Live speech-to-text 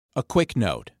A quick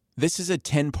note, this is a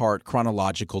 10-part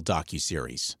chronological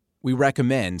docuseries. We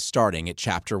recommend starting at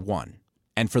Chapter 1.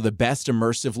 And for the best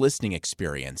immersive listening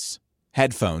experience,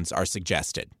 headphones are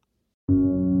suggested.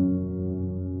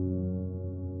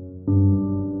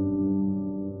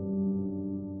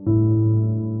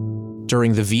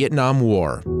 During the Vietnam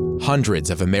War, hundreds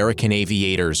of American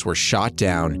aviators were shot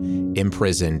down,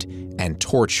 imprisoned, and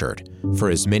tortured for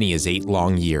as many as 8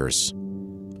 long years.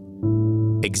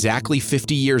 Exactly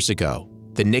 50 years ago,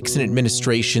 the Nixon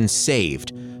administration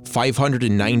saved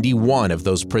 591 of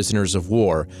those prisoners of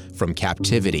war from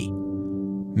captivity.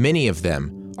 Many of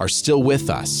them are still with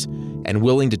us and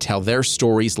willing to tell their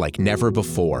stories like never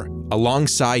before,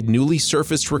 alongside newly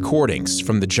surfaced recordings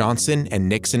from the Johnson and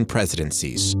Nixon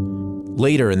presidencies.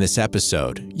 Later in this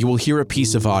episode, you will hear a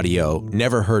piece of audio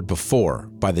never heard before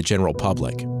by the general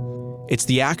public. It's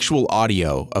the actual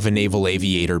audio of a naval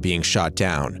aviator being shot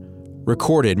down,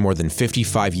 recorded more than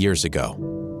 55 years ago.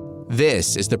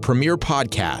 This is the premiere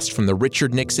podcast from the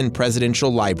Richard Nixon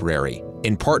Presidential Library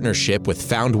in partnership with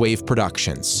Foundwave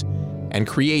Productions and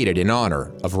created in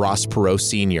honor of Ross Perot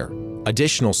Sr.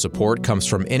 Additional support comes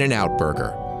from In-N-Out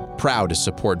Burger, proud to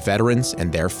support veterans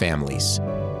and their families.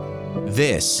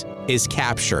 This is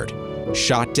Captured,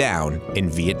 Shot Down in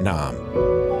Vietnam.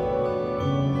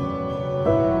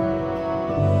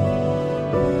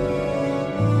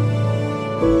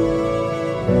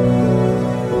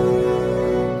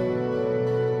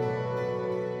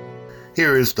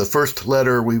 Here is the first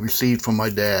letter we received from my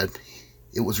dad.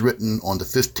 It was written on the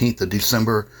 15th of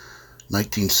December,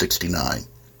 1969.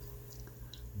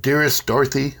 Dearest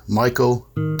Dorothy, Michael,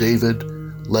 David,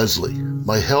 Leslie,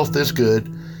 my health is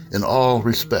good in all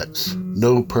respects.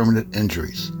 No permanent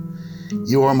injuries.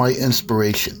 You are my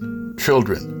inspiration.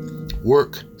 Children,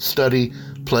 work, study,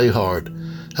 play hard.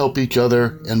 Help each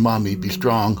other and Mommy be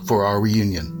strong for our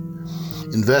reunion.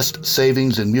 Invest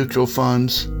savings in mutual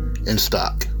funds and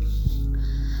stock.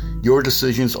 Your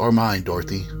decisions are mine,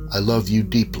 Dorothy. I love you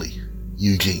deeply.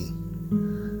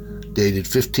 Eugene. Dated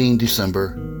 15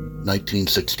 December,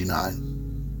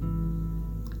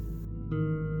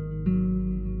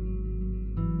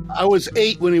 1969. I was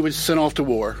 8 when he was sent off to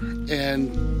war,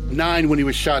 and 9 when he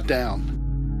was shot down.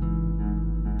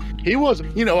 He was, a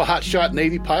hotshot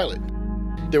Navy pilot.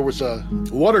 There was a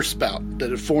water spout that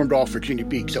had formed off Virginia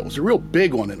Beach. That was a real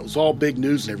big one, and it was all big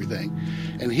news and everything.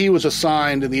 And he was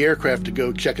assigned in the aircraft to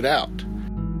go check it out.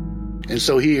 And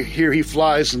so he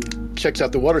flies and checks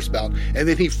out the water spout, and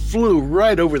then he flew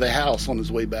right over the house on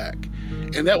his way back.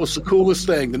 And that was the coolest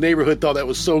thing. The neighborhood thought that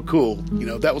was so cool.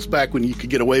 That was back when you could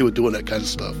get away with doing that kind of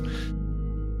stuff.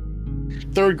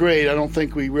 3rd grade, I don't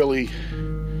think we really,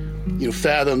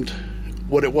 fathomed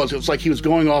what it was. It was like he was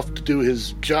going off to do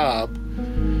his job.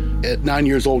 At 9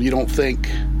 years old, you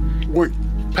weren't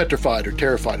petrified or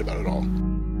terrified about it all.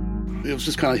 It was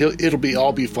just kind of,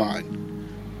 I'll be fine.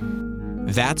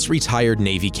 That's retired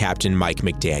Navy Captain Mike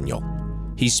McDaniel.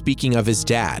 He's speaking of his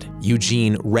dad,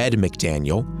 Eugene Red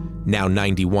McDaniel, now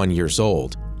 91 years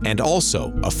old, and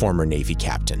also a former Navy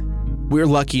captain. We're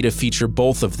lucky to feature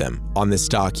both of them on this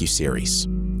docuseries.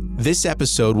 This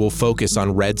episode will focus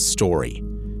on Red's story,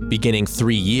 beginning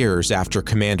 3 years after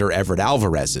Commander Everett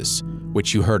Alvarez's,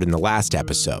 which you heard in the last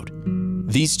episode.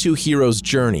 These two heroes'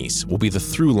 journeys will be the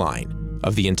through line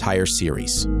of the entire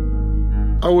series.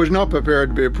 I was not prepared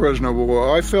to be a prisoner of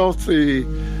war. I felt the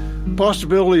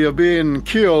possibility of being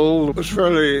killed was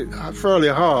fairly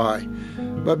high.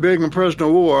 But being a prisoner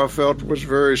of war, I felt was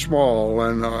very small,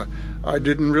 and I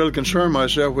didn't really concern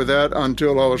myself with that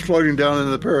until I was floating down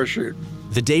in the parachute.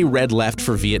 The day Red left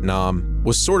for Vietnam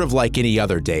was sort of like any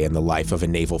other day in the life of a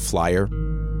naval flyer.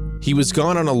 He was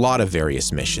gone on a lot of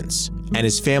various missions, and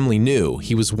his family knew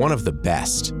he was one of the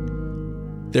best.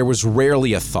 There was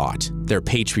rarely a thought their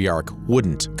patriarch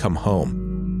wouldn't come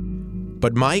home.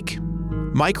 But Mike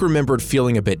remembered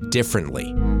feeling a bit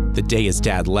differently the day his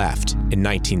dad left in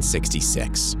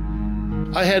 1966.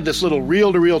 I had this little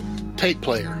reel-to-reel tape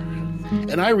player,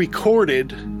 and I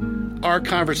recorded our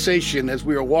conversation as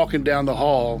we were walking down the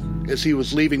hall as he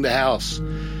was leaving the house.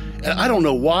 And I don't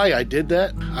know why I did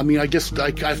that. I mean, I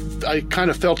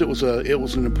kind of felt it was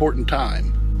an important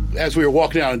time. As we were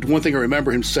walking out, and one thing I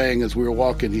remember him saying as we were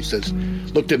walking, he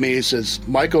looked at me, he says,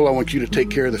 "Michael, I want you to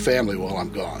take care of the family while I'm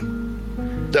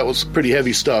gone." That was pretty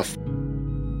heavy stuff.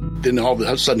 Then all of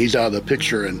a sudden he's out of the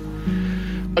picture, and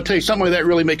I'll tell you, something like that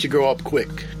really makes you grow up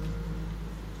quick.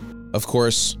 Of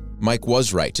course, Mike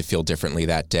was right to feel differently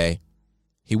that day.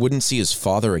 He wouldn't see his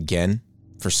father again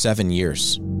for 7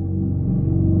 years.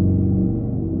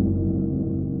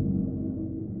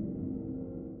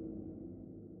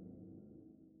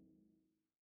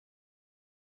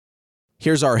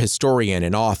 Here's our historian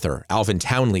and author, Alvin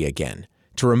Townley, again,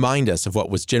 to remind us of what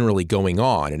was generally going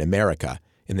on in America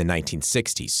in the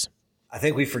 1960s. I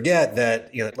think we forget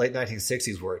that the late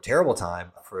 1960s were a terrible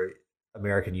time for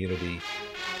American unity.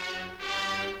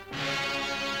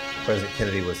 President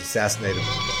Kennedy was assassinated.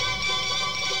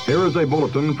 Here is a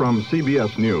bulletin from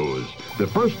CBS News. The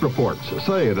first reports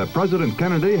say that President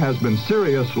Kennedy has been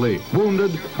seriously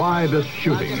wounded by this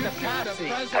shooting. Have just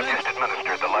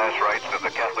administered the last rites of the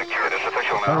Catholic Church. It is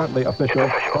official now. Apparently official.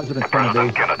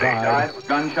 President Kennedy died.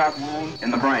 Gunshot wound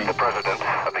in the brain. The President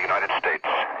of the United States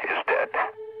is dead.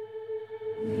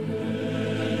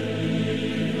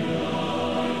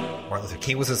 Martin Luther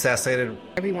King was assassinated.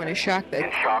 Everyone is shocked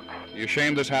that You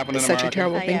ashamed this happened in such America? a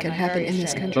terrible thing could happen in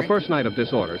this country. The first night of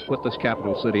disorders put this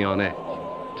capital city on edge.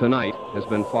 Tonight has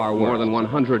been far worse. More than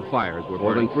 100 fires were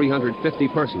More than 350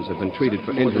 persons have been treated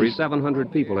for injuries.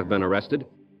 700 people have been arrested.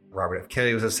 Robert F.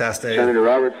 Kennedy was assassinated. Senator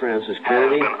Robert Francis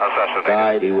Kennedy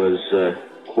died. He was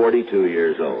 42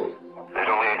 years old. There's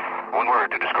only one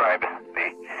word to describe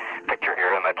the picture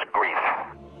here, and that's grief,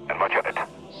 and much of it.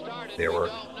 There were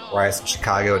riots in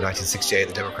Chicago in 1968,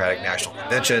 the Democratic National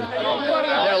Convention. There's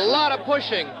a lot of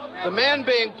pushing. The man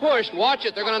being pushed, watch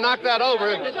it, they're going to knock that over.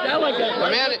 The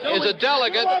man is a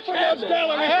delegate.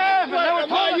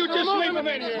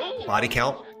 Body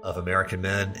count of American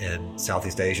men in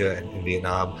Southeast Asia and in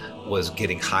Vietnam was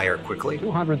getting higher quickly.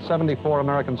 274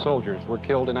 American soldiers were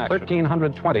killed in action.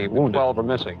 1,320 wounded. 12 are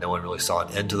missing. No one really saw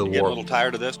an end to the Getting war. a little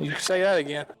tired of this. You say that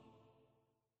again.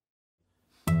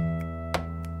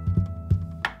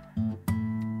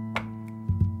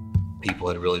 People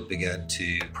had really begun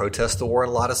to protest the war in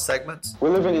a lot of segments. We're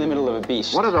living in the middle of a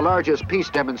beast. One of the largest peace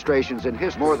demonstrations in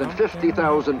history, more than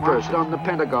 50,000 persons on the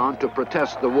Pentagon to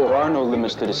protest the war. There are no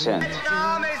limits to dissent.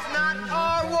 Vietnam is not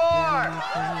our war.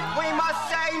 We must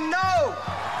say no.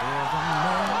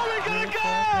 Are we gonna go?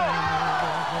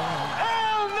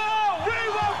 Hell no! We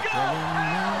won't go!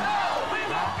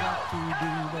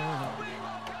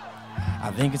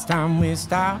 I think it's time we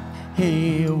stop.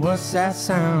 Hey, what's that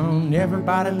sound?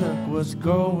 Everybody look what's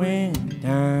going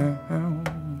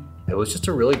down. It was just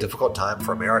a really difficult time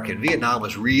for America, and Vietnam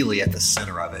was really at the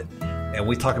center of it. And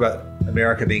we talk about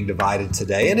America being divided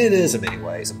today, and it is in many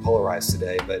ways, and polarized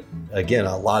today, but again,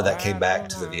 a lot of that came back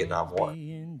to the Vietnam War.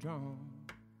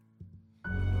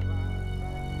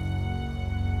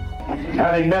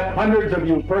 Having met hundreds of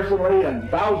you personally and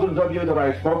thousands of you that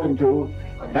I've spoken to,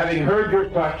 having heard your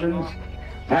questions,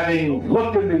 having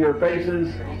looked into your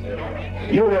faces,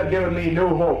 you have given me new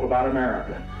hope about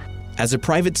America. As a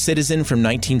private citizen from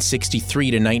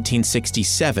 1963 to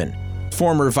 1967,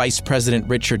 former Vice President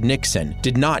Richard Nixon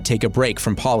did not take a break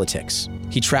from politics.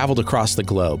 He traveled across the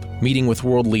globe, meeting with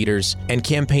world leaders and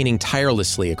campaigning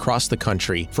tirelessly across the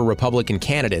country for Republican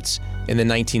candidates in the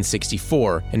 1964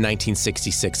 and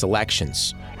 1966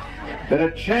 elections. That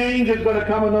a change is going to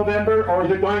come in November, or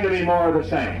is it going to be more of the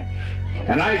same?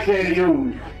 And I say to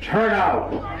you, turn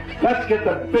out. Let's get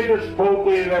the biggest vote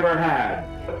we've ever had.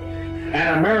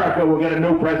 And America will get a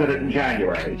new president in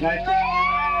January. In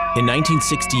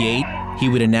 1968, he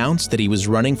would announce that he was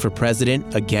running for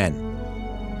president again.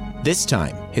 This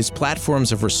time, his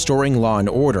platforms of restoring law and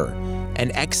order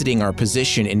and exiting our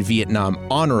position in Vietnam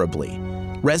honorably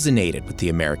resonated with the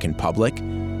American public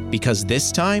because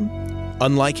this time,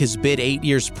 unlike his bid 8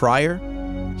 years prior,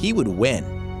 he would win.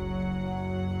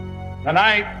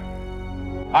 Tonight,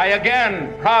 I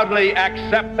again proudly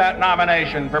accept that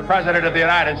nomination for President of the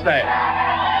United States.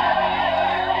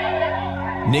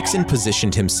 Nixon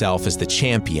positioned himself as the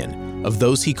champion of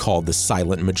those he called the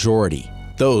silent majority.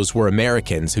 Those were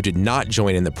Americans who did not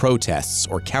join in the protests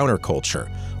or counterculture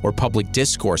or public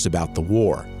discourse about the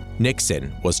war.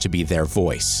 Nixon was to be their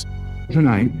voice.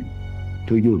 Tonight,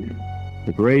 to you,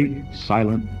 the great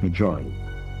silent majority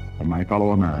of my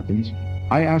fellow Americans,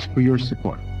 I ask for your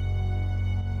support.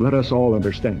 Let us all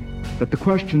understand that the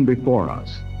question before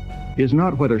us is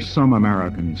not whether some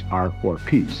Americans are for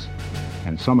peace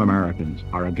and some Americans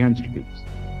are against peace.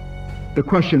 The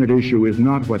question at issue is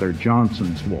not whether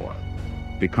Johnson's war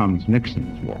becomes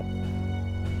Nixon's war.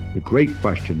 The great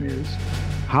question is,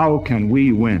 how can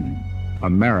we win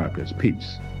America's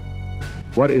peace?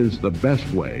 What is the best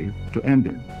way to end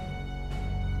it?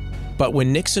 But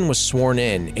when Nixon was sworn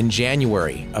in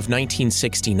January of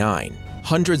 1969,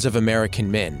 hundreds of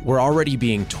American men were already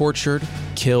being tortured,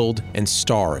 killed, and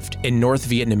starved in North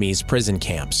Vietnamese prison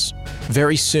camps.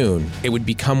 Very soon, it would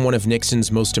become one of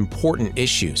Nixon's most important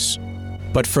issues.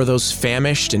 But for those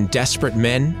famished and desperate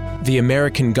men, the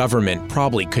American government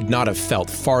probably could not have felt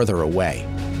farther away.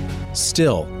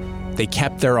 Still, they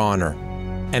kept their honor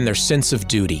and their sense of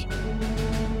duty.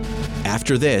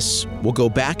 After this, we'll go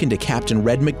back into Captain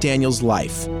Red McDaniel's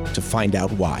life to find out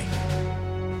why.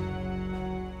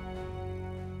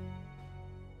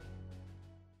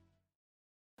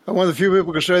 I'm one of the few people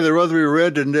who can say they'd rather be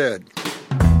red than dead.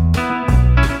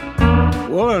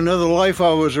 Well, in another life,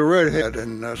 I was a redhead,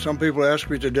 and some people ask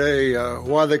me today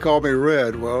why they call me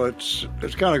red. Well, it's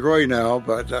kind of gray now,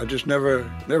 but I just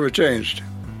never changed.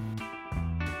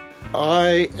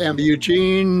 I am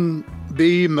Eugene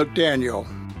B. McDaniel,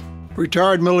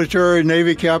 retired military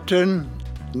Navy captain,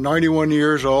 91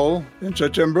 years old in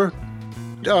September.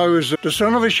 I was the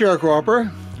son of a sharecropper,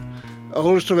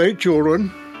 oldest of 8 children.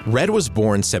 Red was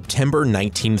born September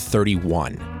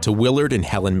 1931 to Willard and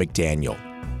Helen McDaniel,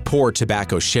 poor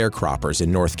tobacco sharecroppers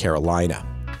in North Carolina.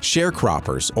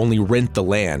 Sharecroppers only rent the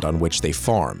land on which they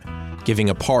farm, giving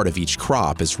a part of each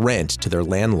crop as rent to their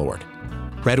landlord.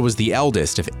 Red was the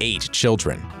eldest of 8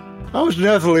 children. I was an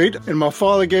athlete, and my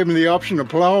father gave me the option of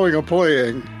plowing or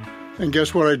playing, and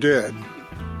guess what I did?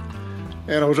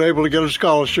 And I was able to get a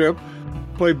scholarship,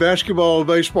 play basketball and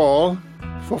baseball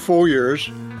for 4 years.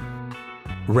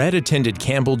 Red attended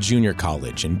Campbell Junior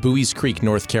College in Buies Creek,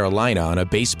 North Carolina on a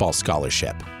baseball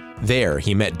scholarship. There,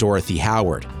 he met Dorothy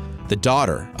Howard, the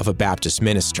daughter of a Baptist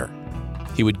minister.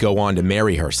 He would go on to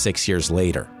marry her 6 years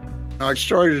later. I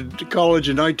started college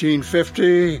in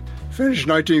 1950, finished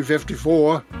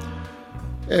 1954,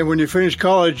 and when you finish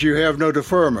college, you have no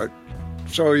deferment,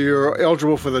 so you're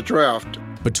eligible for the draft.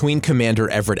 Between Commander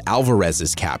Everett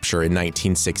Alvarez's capture in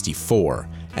 1964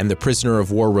 and the prisoner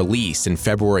of war release in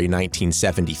February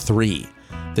 1973,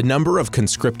 the number of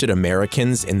conscripted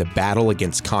Americans in the battle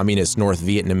against communist North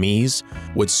Vietnamese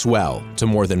would swell to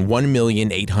more than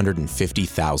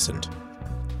 1,850,000.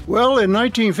 Well, in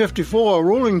 1954, a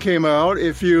ruling came out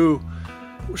if you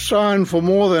signed for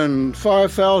more than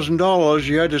 $5,000,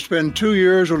 you had to spend 2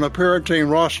 years on a parent team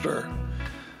roster.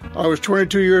 I was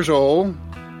 22 years old,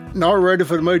 not ready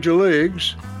for the major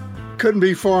leagues, couldn't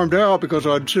be farmed out because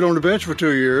I'd sit on the bench for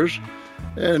 2 years,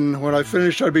 and when I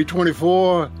finished, I'd be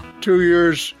 24, 2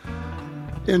 years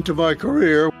into my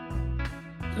career.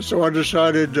 So I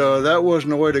decided that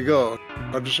wasn't the way to go.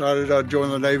 I decided I'd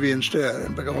join the Navy instead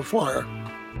and become a flyer.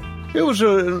 It was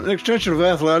an extension of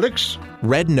athletics.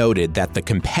 Red noted that the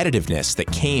competitiveness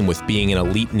that came with being an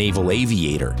elite naval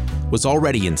aviator was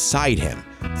already inside him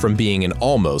from being an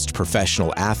almost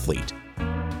professional athlete.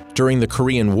 During the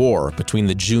Korean War between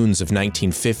the Junes of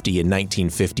 1950 and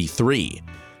 1953,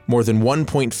 more than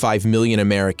 1.5 million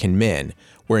American men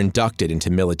were inducted into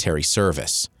military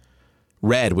service.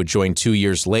 Red would join 2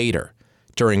 years later,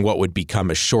 during what would become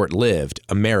a short-lived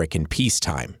American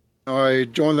peacetime. I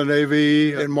joined the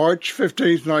Navy on March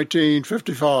 15,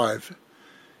 1955.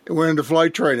 I went into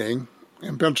flight training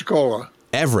in Pensacola.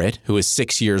 Everett, who is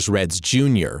 6 years Red's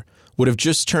junior, would have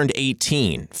just turned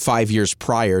 18 5 years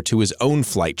prior to his own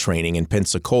flight training in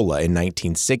Pensacola in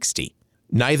 1960.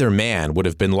 Neither man would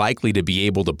have been likely to be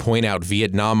able to point out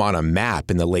Vietnam on a map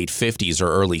in the late 50s or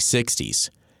early 60s,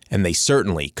 and they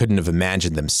certainly couldn't have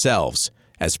imagined themselves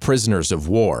as prisoners of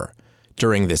war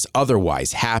during this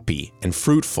otherwise happy and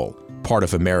fruitful part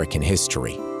of American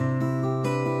history.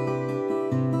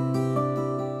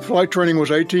 Flight training was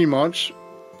 18 months.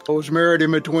 I was married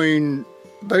in between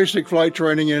basic flight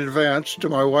training and advanced to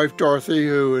my wife, Dorothy,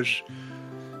 who is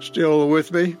still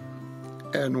with me.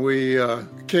 And we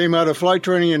came out of flight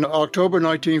training in October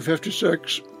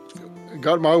 1956,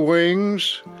 got my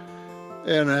wings,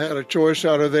 and I had a choice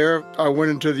out of there. I went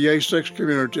into the A6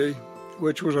 community,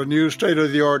 which was a new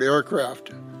state-of-the-art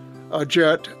aircraft, a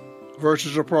jet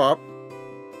versus a prop.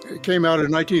 It came out in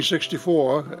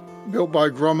 1964, built by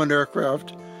Grumman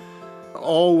Aircraft,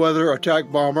 all-weather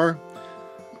attack bomber,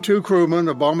 2 crewmen,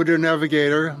 a bombardier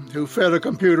navigator who fed a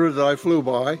computer that I flew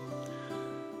by.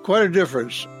 Quite a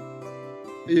difference.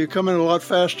 You come in a lot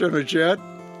faster in a jet.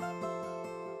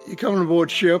 You come on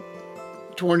board ship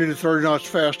 20 to 30 knots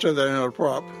faster than in a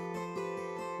prop.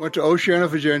 Went to Oceana,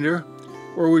 Virginia,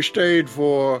 where we stayed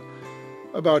for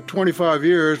about 25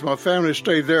 years. My family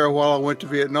stayed there while I went to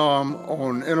Vietnam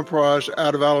on Enterprise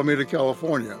out of Alameda,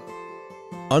 California.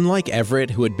 Unlike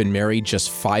Everett, who had been married just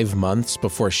 5 months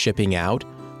before shipping out,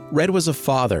 Red was a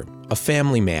father, a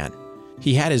family man.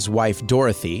 He had his wife,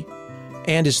 Dorothy,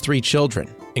 and his 3 children,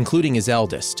 including his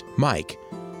eldest, Mike,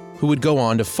 who would go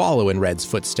on to follow in Red's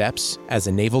footsteps as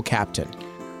a naval captain.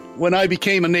 When I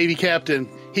became a Navy captain,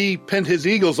 he pinned his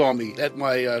eagles on me at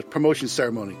my promotion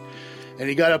ceremony. And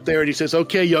he got up there and he says,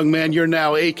 "Okay, young man, you're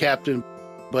now a captain,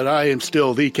 but I am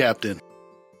still the captain."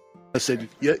 I said,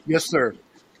 "Yes, sir."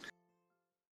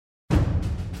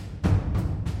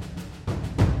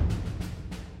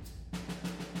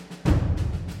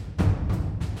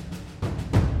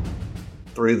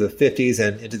 through the 50s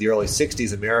and into the early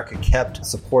 60s, America kept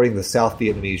supporting the South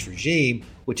Vietnamese regime,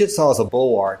 which it saw as a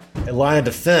bulwark and line of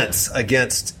defense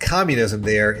against communism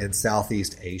there in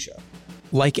Southeast Asia.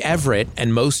 Like Everett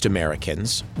and most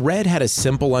Americans, Red had a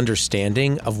simple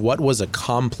understanding of what was a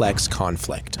complex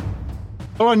conflict.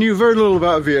 Well, I knew very little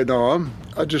about Vietnam.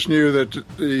 I just knew that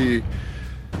the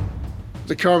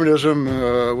communism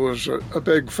was a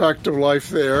big fact of life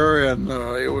there, and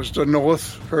it was the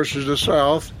North versus the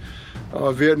South.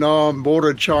 Vietnam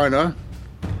bordered China,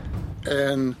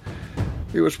 and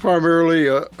it was primarily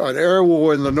an air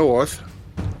war in the North.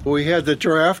 We had the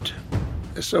draft,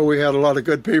 so we had a lot of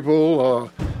good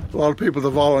people, a lot of people to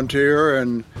volunteer,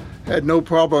 and had no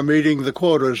problem meeting the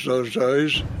quotas those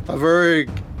days. A very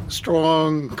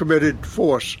strong, committed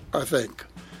force, I think.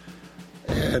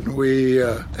 And we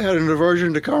had an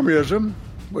aversion to communism,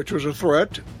 which was a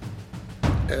threat.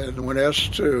 And when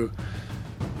asked to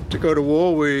go to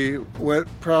war, we went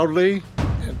proudly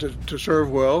and to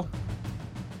serve well.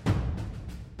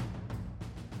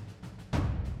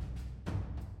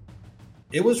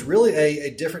 It was really a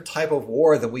different type of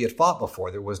war than we had fought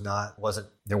before. There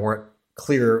weren't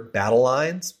clear battle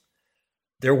lines.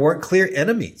 There weren't clear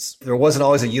enemies. There wasn't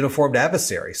always a uniformed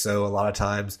adversary. So a lot of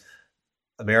times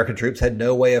American troops had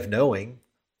no way of knowing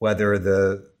whether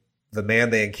the man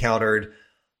they encountered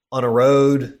on a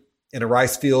road, in a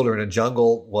rice field, or in a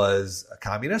jungle was a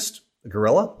communist, a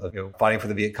guerrilla, fighting for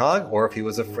the Viet Cong, or if he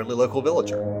was a friendly local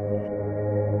villager.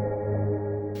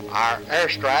 Our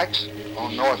airstrikes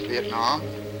on North Vietnam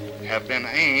have been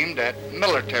aimed at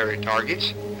military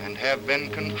targets and have been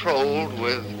controlled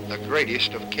with the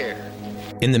greatest of care.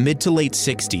 In the mid to late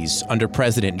 60s, under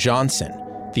President Johnson,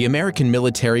 the American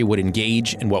military would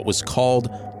engage in what was called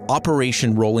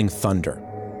Operation Rolling Thunder.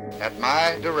 At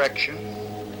my direction,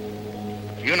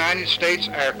 United States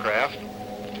aircraft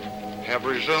have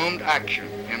resumed action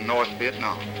in North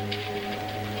Vietnam.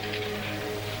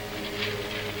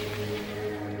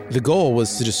 The goal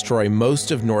was to destroy most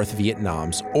of North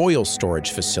Vietnam's oil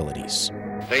storage facilities.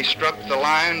 They struck the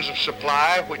lines of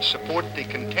supply which support the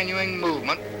continuing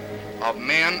movement of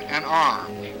men and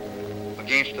arms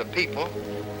against the people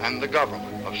and the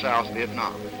government of South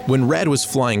Vietnam. When Red was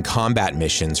flying combat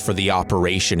missions for the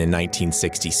operation in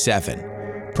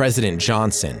 1967, President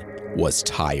Johnson was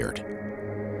tired.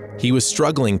 He was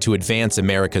struggling to advance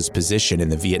America's position in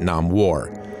the Vietnam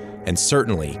War, and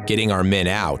certainly getting our men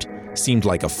out seemed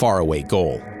like a faraway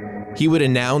goal. He would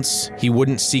announce he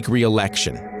wouldn't seek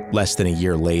re-election less than a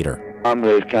year later. I'm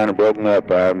just kind of broken up.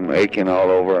 I'm aching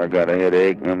all over. I got a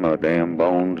headache, and my damn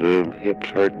bones, hips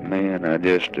hurting me, and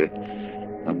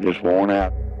I'm just worn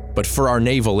out. But for our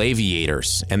naval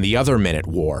aviators and the other men at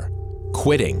war,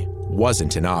 quitting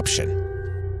wasn't an option.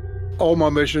 All my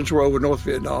missions were over North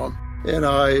Vietnam, and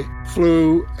I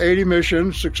flew 80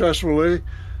 missions successfully,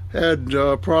 had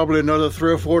probably another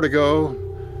 3 or 4 to go,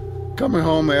 coming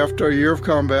home after a year of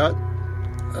combat,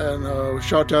 and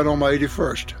shot down on my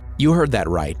 81st. You heard that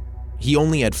right. He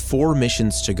only had 4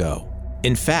 missions to go.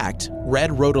 In fact,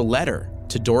 Red wrote a letter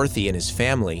to Dorothy and his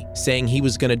family saying he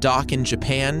was going to dock in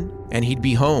Japan and he'd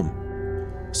be home.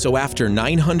 So after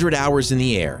 900 hours in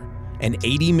the air and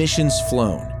 80 missions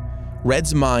flown,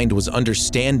 Red's mind was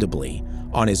understandably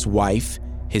on his wife,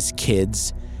 his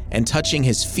kids, and touching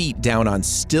his feet down on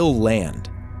still land.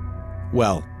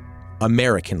 Well,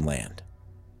 American land.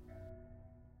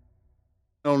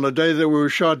 On the day that we were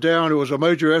shot down, it was a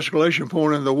major escalation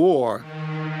point in the war.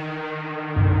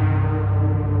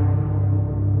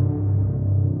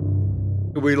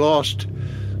 We lost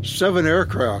 7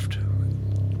 aircraft,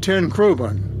 10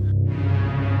 crewmen.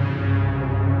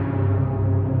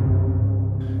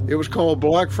 It was called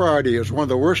Black Friday. It was one of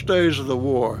the worst days of the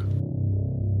war.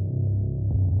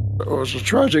 It was a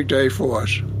tragic day for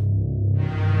us.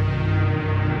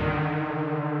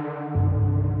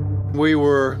 We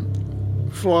were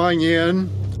flying in.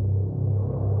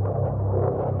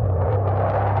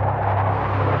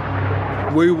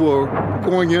 We were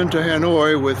going into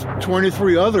Hanoi with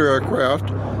 23 other aircraft,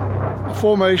 a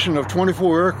formation of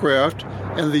 24 aircraft,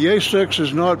 and the A-6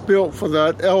 is not built for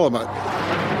that element.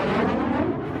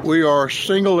 We are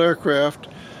single aircraft,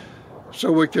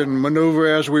 so we can maneuver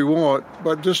as we want.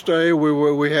 But this day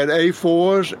we had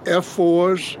A4s,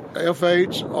 F4s,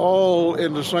 F8s, all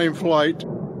in the same flight.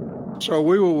 So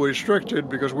we were restricted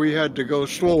because we had to go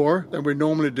slower than we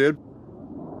normally did.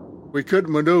 We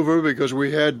couldn't maneuver because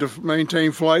we had to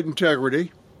maintain flight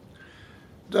integrity.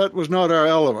 That was not our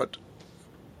element.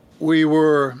 We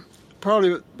were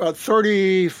probably about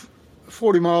 40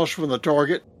 miles from the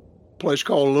target, a place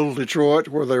called Little Detroit,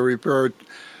 where they repaired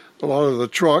a lot of the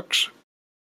trucks.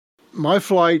 My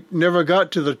flight never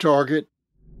got to the target.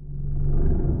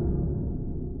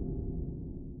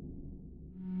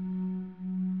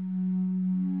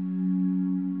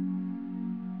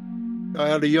 I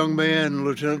had a young man,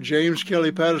 Lieutenant James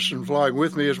Kelly Patterson, flying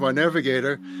with me as my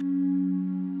navigator.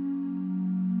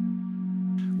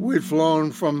 We'd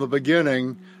flown from the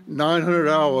beginning 900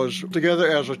 hours together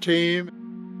as a team.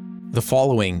 The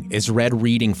following is Red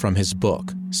reading from his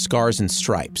book, Scars and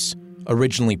Stripes,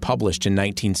 originally published in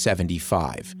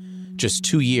 1975, just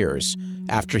 2 years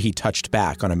after he touched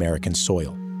back on American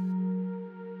soil.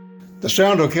 The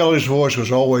sound of Kelly's voice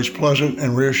was always pleasant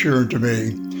and reassuring to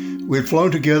me. We'd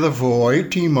flown together for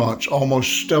 18 months,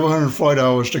 almost 700 flight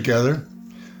hours together.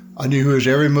 I knew his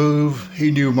every move,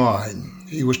 he knew mine.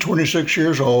 He was 26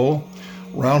 years old,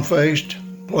 round-faced,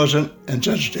 pleasant, and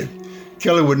sensitive.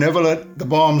 Kelly would never let the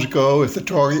bombs go if the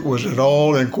target was at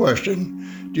all in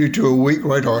question due to a weak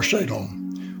radar signal.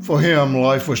 For him,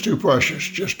 life was too precious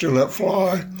just to let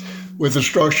fly with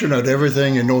destruction at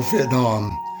everything in North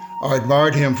Vietnam. I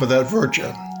admired him for that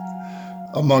virtue,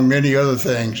 among many other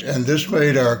things, and this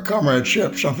made our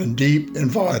comradeship something deep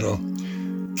and vital.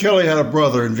 Kelly had a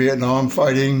brother in Vietnam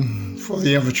fighting for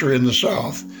the infantry in the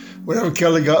South. Whenever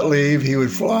Kelly got leave, he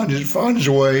would find his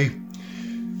way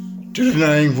to Da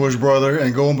Nang for his brother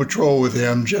and go on patrol with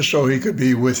him just so he could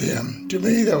be with him. To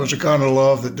me, that was the kind of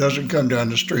love that doesn't come down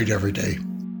the street every day.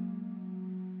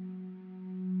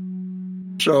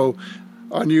 So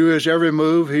I knew his every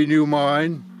move, he knew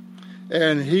mine,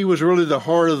 and he was really the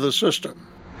heart of the system.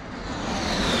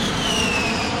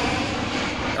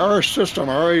 Our system,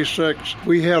 our A-6,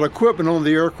 we had equipment on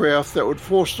the aircraft that would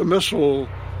force the missile,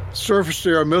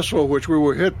 surface-to-air missile, which we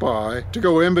were hit by, to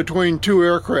go in between two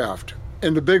aircraft.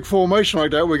 In the big formation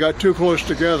like that, we got too close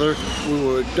together. We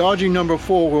were dodging number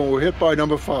 4 when we were hit by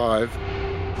number 5.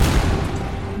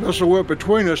 The missile went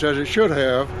between us, as it should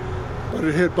have, but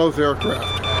it hit both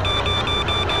aircraft.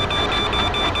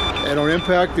 And on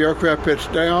impact, the aircraft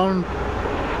pitched down,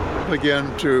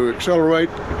 began to accelerate,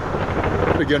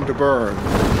 began to burn.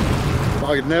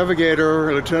 My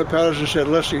navigator, Lieutenant Patterson, said,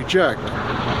 "Let's eject."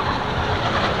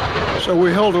 So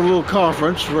we held a little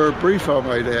conference, very brief I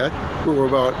might add. We were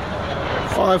about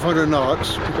 500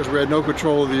 knots because we had no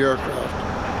control of the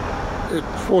aircraft. It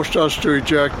forced us to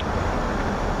eject.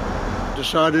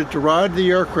 Decided to ride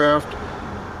the aircraft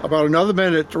about another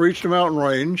minute to reach the mountain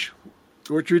range,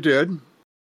 which we did.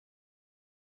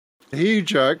 He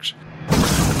ejects.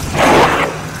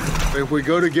 If we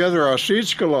go together, our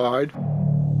seats collide.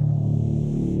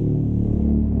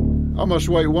 I must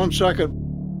wait 1 second,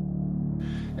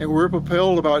 and we're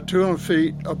propelled about 200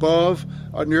 feet above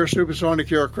a near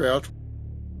supersonic aircraft.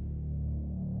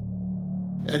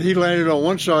 And he landed on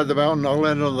one side of the mountain, I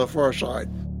landed on the far side.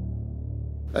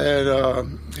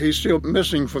 And he's still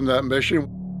missing from that mission.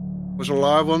 Was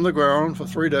alive on the ground for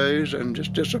 3 days and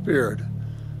just disappeared,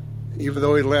 even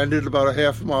though he landed about a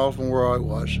half mile from where I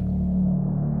was.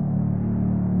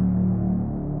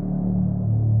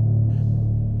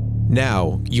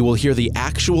 Now, you will hear the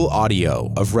actual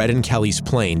audio of Red and Kelly's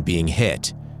plane being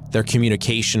hit, their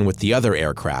communication with the other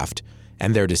aircraft,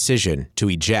 and their decision to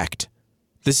eject.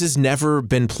 This has never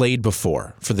been played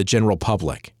before for the general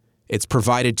public. It's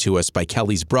provided to us by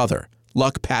Kelly's brother,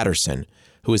 Luck Patterson,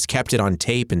 who has kept it on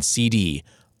tape and CD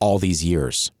all these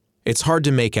years. It's hard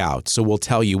to make out, so we'll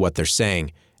tell you what they're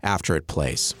saying after it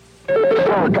plays. Missile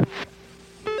 10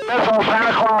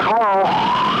 o'clock low.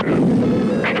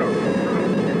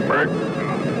 Break.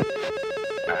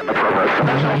 And the progress.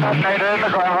 Missile detonated in the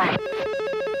ground.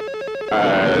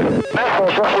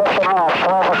 Missile just lifting off,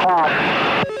 12 o'clock.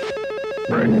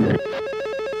 Break.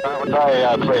 I would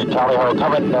say 3, Charlie Ho,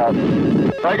 coming.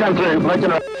 Reagan 3,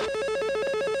 making a...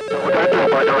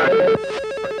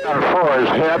 4 is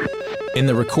hit. In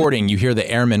the recording, you hear the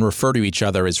airmen refer to each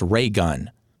other as Ray Gun.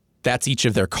 That's each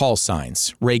of their call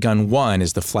signs. Ray Gun 1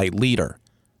 is the flight leader.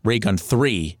 Ray Gun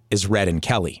 3 is Red and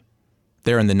Kelly.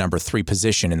 They're in the number 3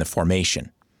 position in the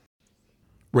formation.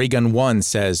 Ray Gun 1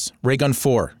 says, "Ray Gun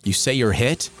 4, you say you're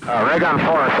hit?" Ray Gun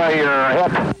 4, say you're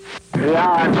hit. Yeah,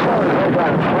 I'm sorry, Ray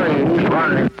Gun 3, he's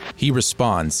burning. He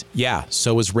responds, "Yeah,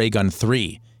 so is Ray Gun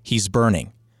 3. He's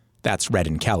burning." That's Red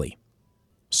and Kelly.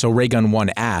 So Ray Gun 1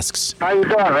 asks, "How you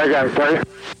doing, Ray Gun 3?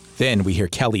 Then we hear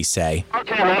Kelly say,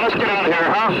 "Okay, man, let's get out of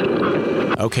here,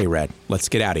 huh?" "Okay, Red, let's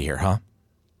get out of here, huh?"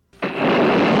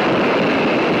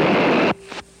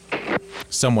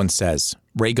 Someone says,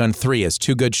 "Ray Gun 3 has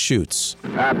 2 good shoots."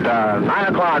 At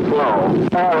 9 o'clock low.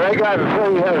 Ray Gun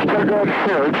 3 has 2 good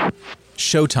shoots.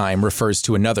 Showtime refers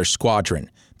to another squadron,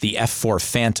 the F-4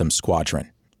 Phantom Squadron.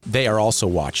 They are also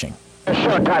watching.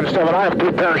 Showtime 7, I have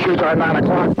 2 parachutes at 9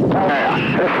 o'clock.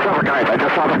 Yeah, this is Silver guys, I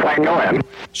just saw the plane go in.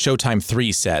 Showtime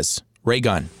 3 says, "Ray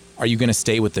Gun, are you going to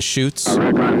stay with the shoots?"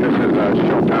 Ray Gun, this is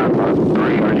Showtime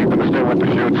 3, are you going to stay with the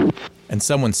shoots? and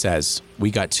someone says,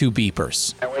 "We got two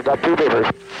beepers." And we got two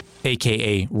beepers.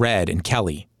 AKA Red and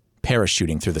Kelly,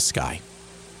 parachuting through the sky.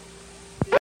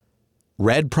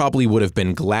 Red probably would have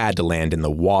been glad to land in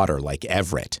the water like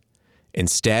Everett.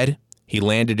 Instead, he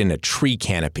landed in a tree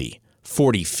canopy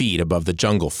 40 feet above the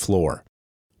jungle floor.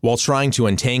 While trying to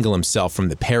untangle himself from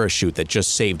the parachute that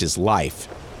just saved his life,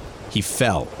 he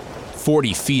fell.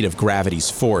 40 feet of gravity's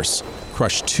force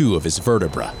crushed 2 of his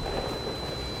vertebrae.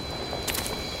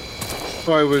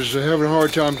 I was having a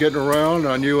hard time getting around.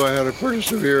 I knew I had a pretty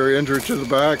severe injury to the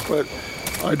back, but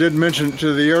I didn't mention it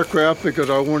to the aircraft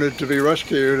because I wanted to be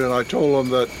rescued, and I told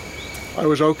them that I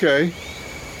was okay.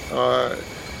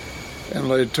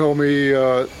 And they told me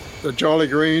the Jolly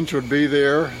Greens would be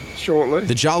there shortly.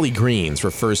 The Jolly Greens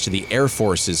refers to the Air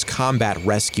Force's combat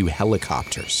rescue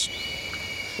helicopters.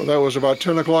 Well, that was about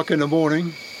 10 o'clock in the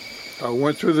morning. I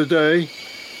went through the day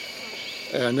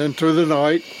and then through the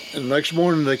night. And the next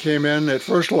morning they came in at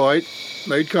first light,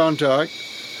 made contact.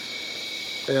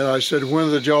 And I said, "When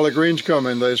are the Jolly Greens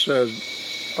coming?" They said,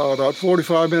 "About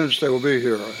 45 minutes they will be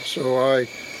here." So I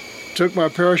took my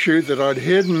parachute that I'd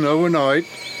hidden overnight,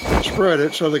 spread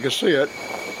it so they could see it.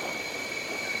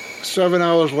 7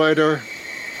 hours later,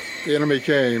 the enemy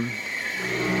came.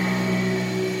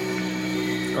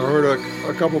 I heard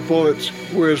a couple bullets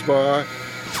whiz by,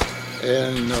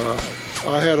 and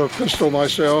I had a pistol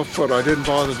myself, but I didn't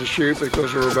bother to shoot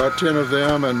because there were about 10 of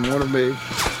them and one of me.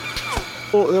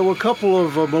 Well, there were a couple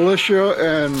of militia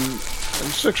and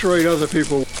 6 or 8 other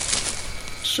people.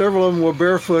 Several of them were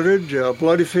barefooted,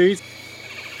 bloody feet,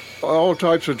 all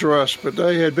types of dress, but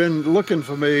they had been looking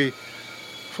for me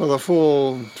for the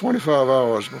full 25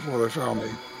 hours before they found me.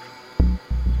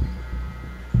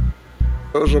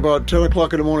 It was about 10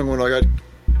 o'clock in the morning when I got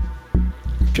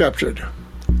captured,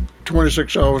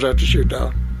 26 hours after shoot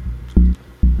down.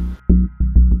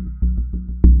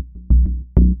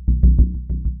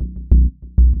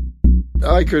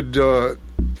 I could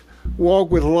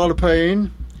walk with a lot of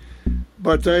pain,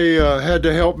 but they had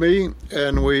to help me,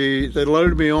 and they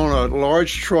loaded me on a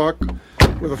large truck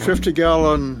with a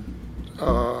 50-gallon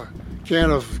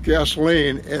can of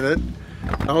gasoline in it.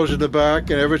 I was in the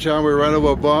back, and every time we ran over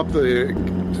a bump,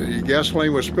 the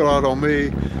gasoline would spill out on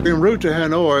me. En route to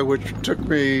Hanoi, which took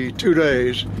me 2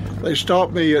 days, they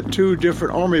stopped me at 2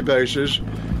 different army bases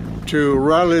to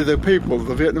rally the people,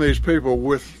 the Vietnamese people,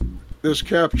 with this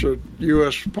captured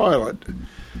U.S. pilot.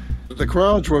 The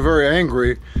crowds were very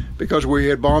angry because we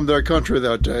had bombed their country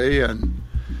that day, and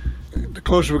the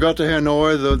closer we got to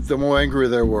Hanoi, the more angry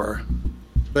they were.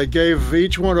 They gave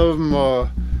each one of them a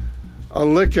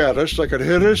lick at us. They could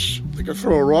hit us, they could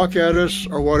throw a rock at us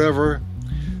or whatever,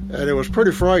 and it was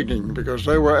pretty frightening because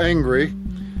they were angry.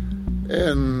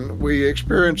 And we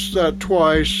experienced that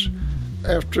twice.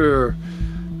 After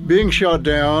being shot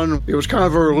down, it was kind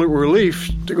of a relief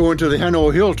to go into the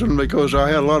Hanoi Hilton because I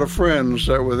had a lot of friends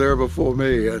that were there before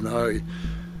me, and I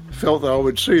felt that I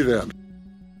would see them.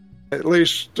 At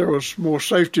least there was more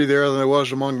safety there than there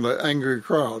was among the angry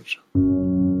crowds.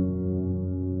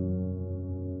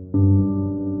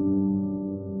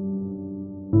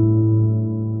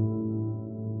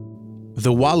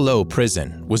 The Hoa Lo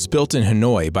prison was built in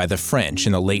Hanoi by the French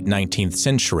in the late 19th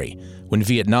century, when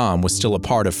Vietnam was still a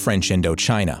part of French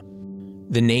Indochina.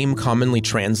 The name commonly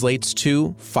translates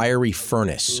to fiery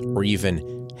furnace or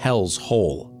even hell's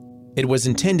hole. It was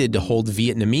intended to hold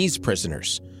Vietnamese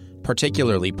prisoners,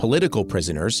 particularly political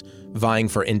prisoners vying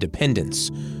for independence,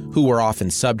 who were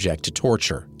often subject to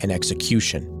torture and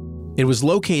execution. It was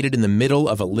located in the middle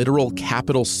of a literal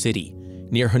capital city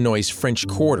near Hanoi's French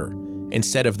Quarter,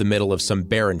 instead of the middle of some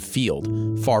barren field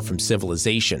far from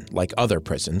civilization like other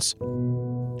prisons.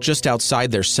 Just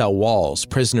outside their cell walls,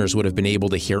 prisoners would have been able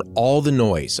to hear all the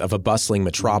noise of a bustling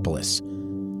metropolis,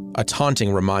 a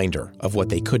taunting reminder of what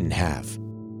they couldn't have.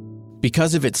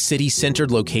 Because of its city-centered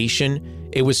location,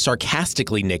 it was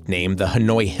sarcastically nicknamed the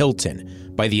Hanoi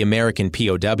Hilton by the American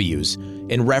POWs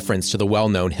in reference to the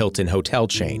well-known Hilton hotel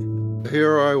chain.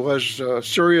 Here I was,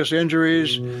 serious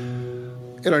injuries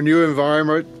in a new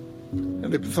environment,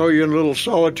 and they throw you in a little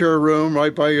solitary room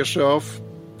right by yourself,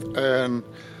 and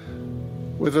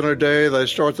within a day they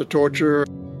start the torture.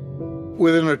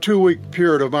 Within a 2-week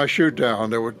period of my shoot down,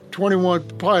 there were 21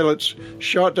 pilots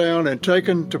shot down and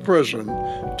taken to prison,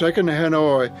 taken to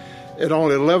Hanoi, and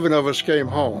only 11 of us came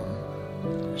home.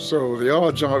 So the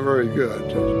odds aren't very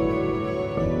good.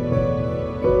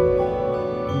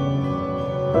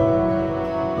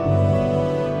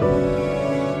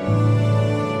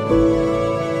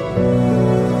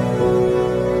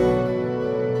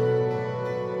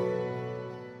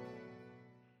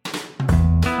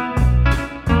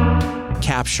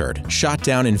 Captured, Shot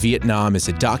Down in Vietnam is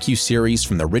a docuseries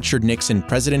from the Richard Nixon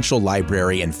Presidential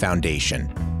Library and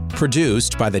Foundation.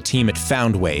 Produced by the team at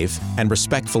Foundwave and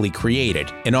respectfully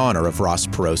created in honor of Ross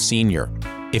Perot Sr.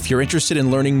 If you're interested in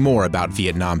learning more about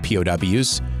Vietnam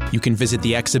POWs, you can visit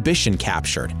the exhibition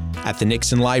Captured at the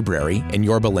Nixon Library in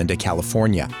Yorba Linda,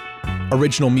 California.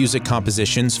 Original music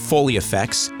compositions, Foley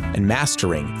effects, and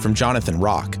mastering from Jonathan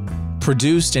Rock.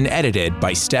 Produced and edited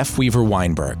by Steph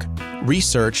Weaver-Weinberg.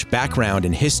 Research, background,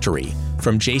 and history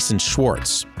from Jason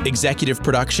Schwartz. Executive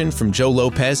production from Joe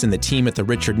Lopez and the team at the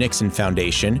Richard Nixon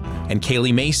Foundation, and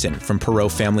Kaylee Mason from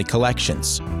Perot Family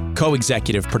Collections.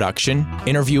 Co-executive production,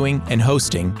 interviewing, and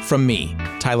hosting from me,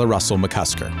 Tyler Russell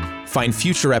McCusker. Find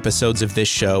future episodes of this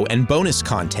show and bonus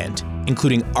content,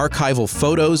 including archival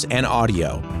photos and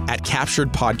audio, at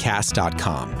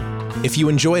capturedpodcast.com. If you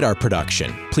enjoyed our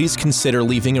production, please consider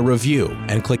leaving a review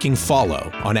and clicking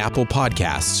follow on Apple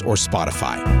Podcasts or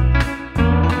Spotify.